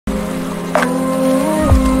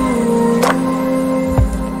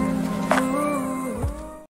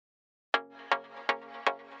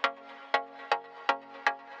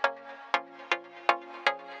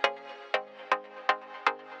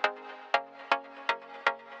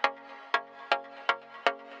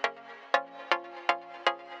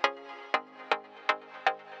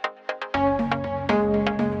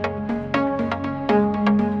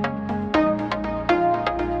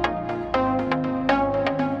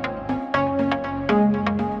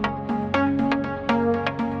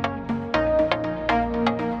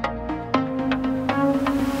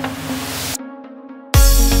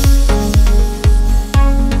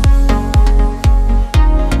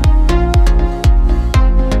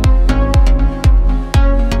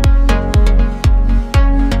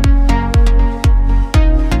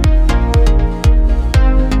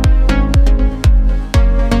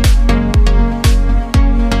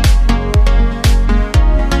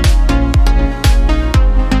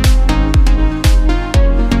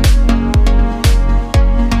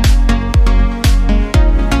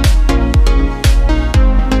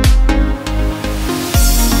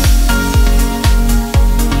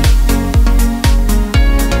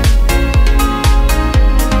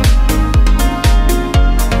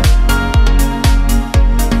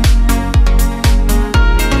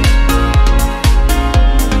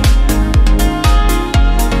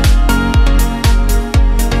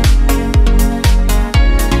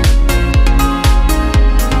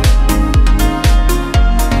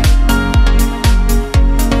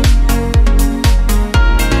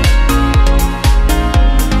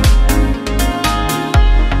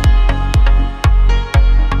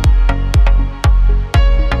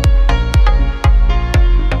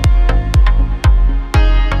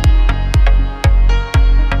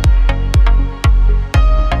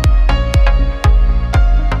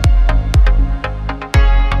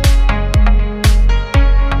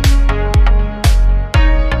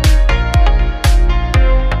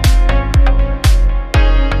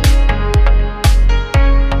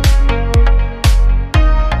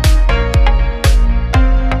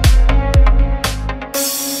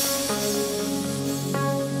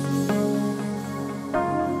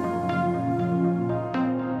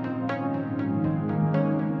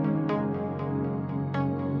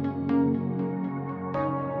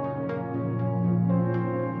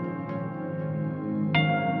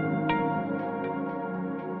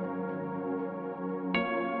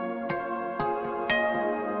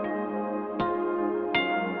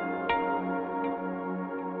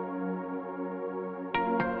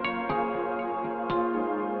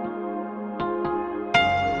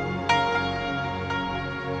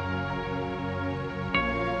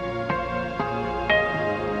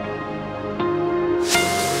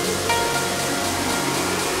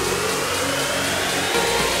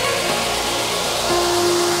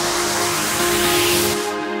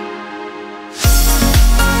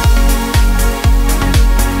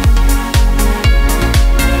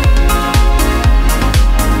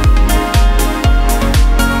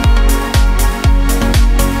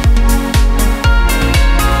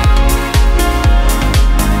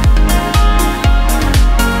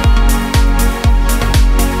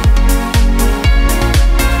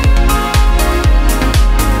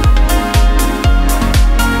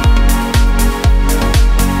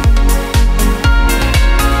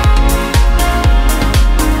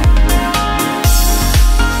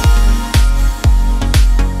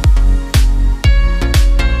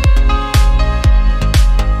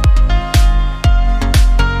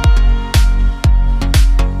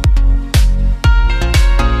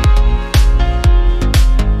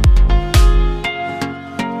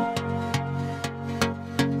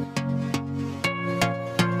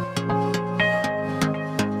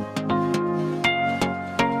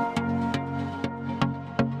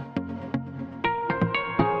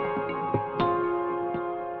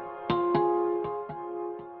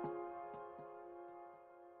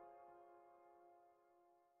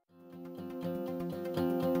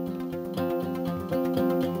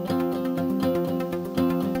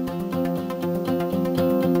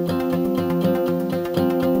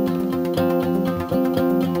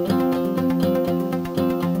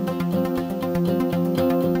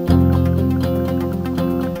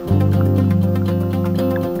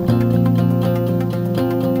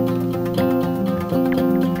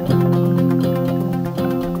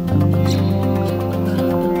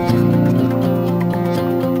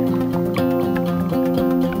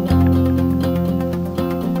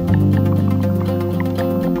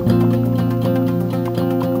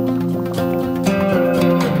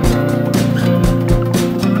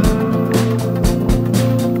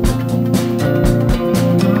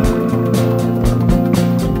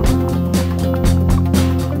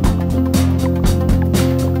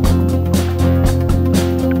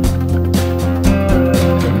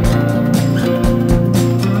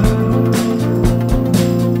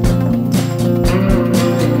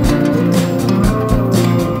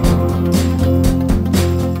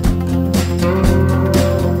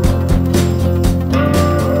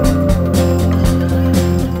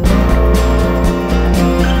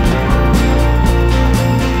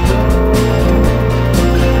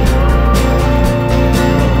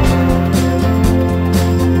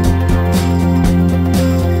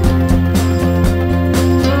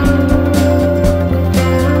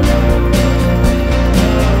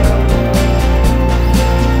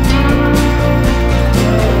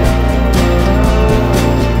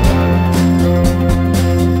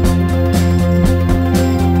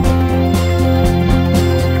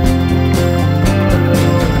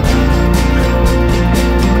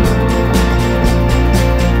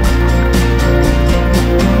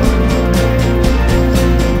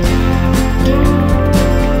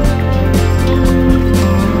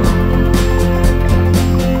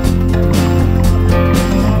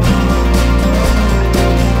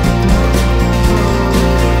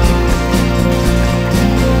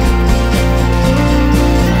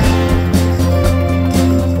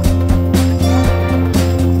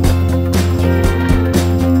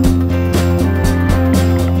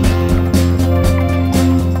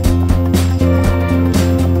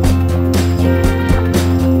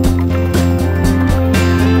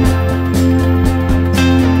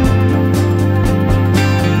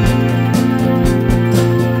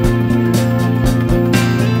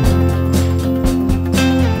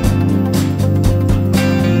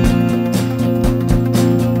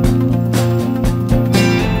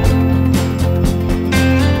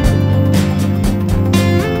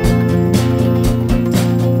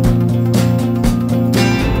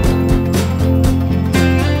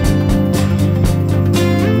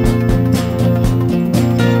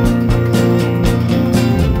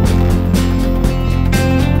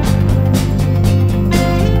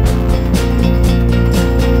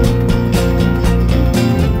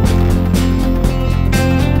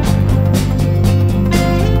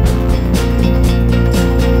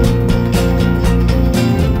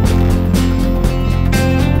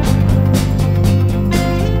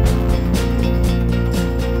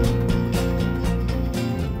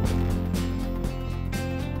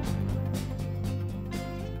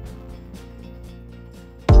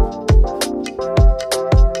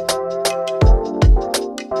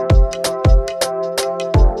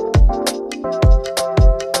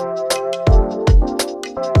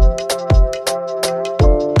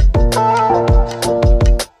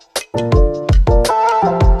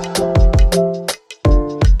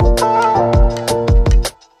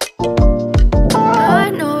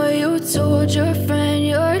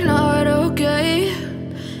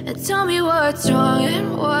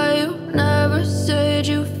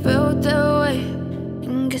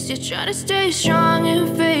trying to stay strong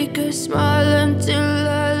and fake a smile until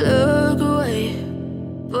I look away.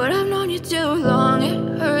 But I've known you too long,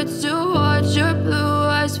 it hurts to watch your blue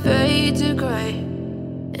eyes fade to gray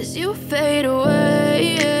as you fade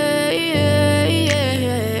away,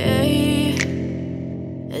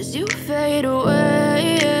 as you fade away.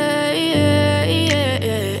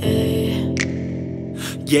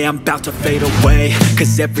 Yeah, I'm about to fade away,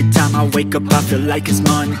 cause every time I wake up I feel like it's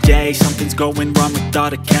Monday. Something's going wrong with all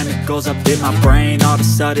the chemicals up in my brain. All of a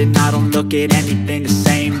sudden I don't look at anything the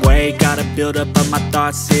same way. Gotta build up of my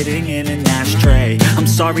thoughts sitting in an ashtray. I'm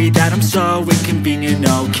sorry that I'm so inconvenient,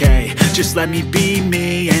 okay. Just let me be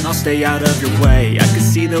me and I'll stay out of your way. I can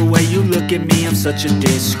see the way you look at me, I'm such a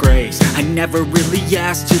disgrace. I never really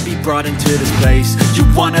asked to be brought into this place. You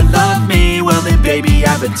wanna love me? Well then baby,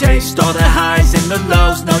 have a taste. All the highs and the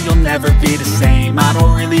lows, no, you'll never be the same. I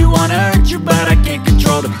don't really wanna hurt you, but I can't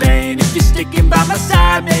control the pain. If you're sticking by my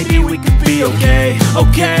side, maybe we could be okay.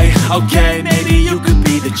 Okay, maybe you could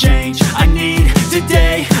be the change I need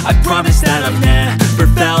today. I promise that I've never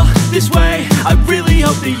felt this way. I really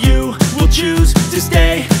hope that you will choose to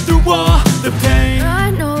stay through all the pain.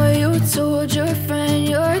 I know you told your friend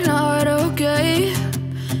you're not okay,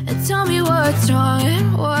 and tell me what's wrong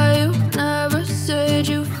and why you never said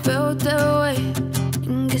you felt that way.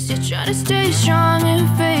 Guess you're trying to stay strong and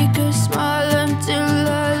fake a smile until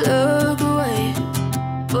I look away.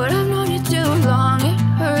 But I've known you too long, it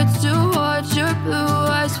hurts to watch your blue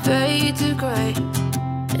eyes fade to gray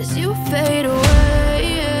as you fade away,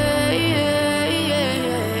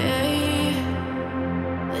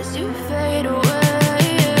 as you fade away,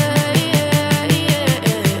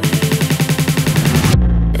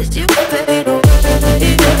 as you fade away.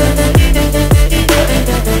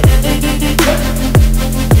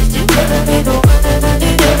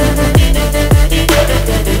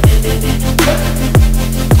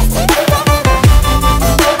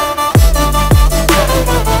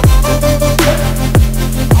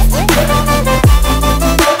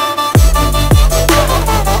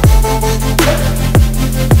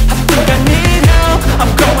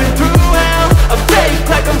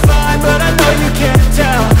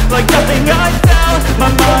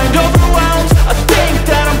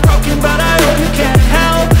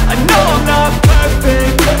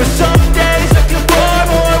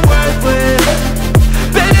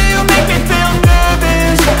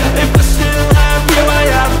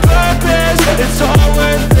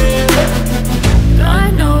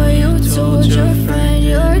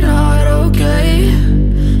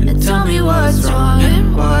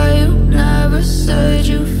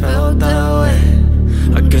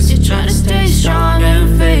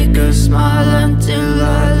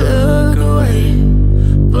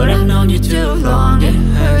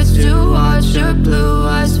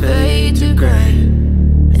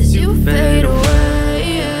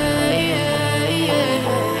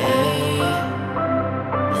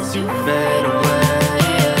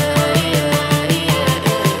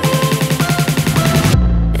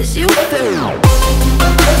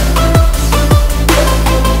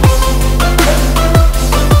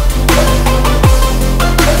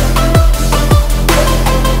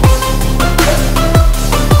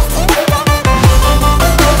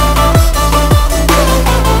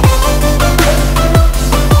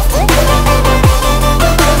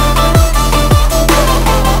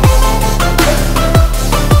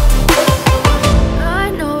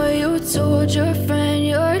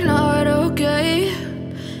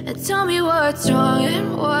 Tell me what's wrong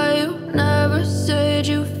and why you never said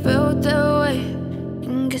you felt that way.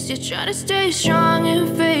 Guess you're trying to stay strong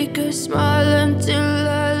and fake a smile until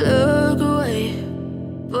I look away.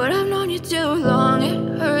 But I've known you too long,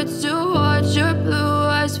 it hurts